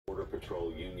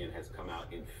Patrol Union has come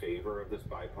out in favor of this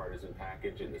bipartisan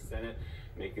package in the Senate,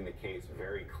 making the case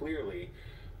very clearly.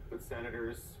 But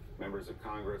senators, members of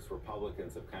Congress,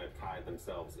 Republicans have kind of tied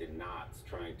themselves in knots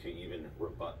trying to even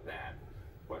rebut that.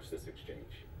 Watch this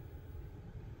exchange.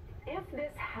 If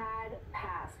this had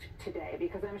passed today,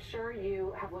 because I'm sure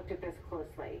you have looked at this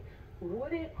closely,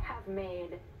 would it have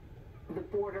made the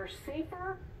border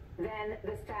safer than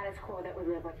the status quo that we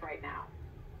live with right now?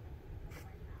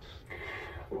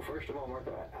 Well, first of all,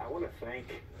 Martha, I want to thank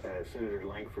Senator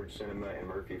Lankford, Sinema, and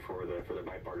Murphy for the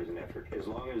bipartisan effort. As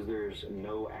long as there's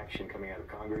no action coming out of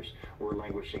Congress, we're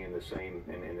languishing in the same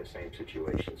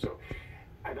situation. So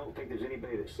I don't think there's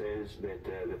anybody that says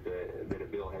that a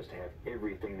bill has to have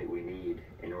everything that we need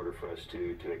in order for us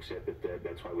to accept it.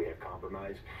 That's why we have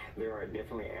compromise. There are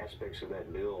definitely aspects of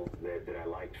that bill that I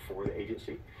liked for the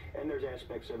agency, and there's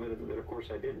aspects of it that, of course,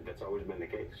 I didn't. That's always been the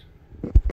case.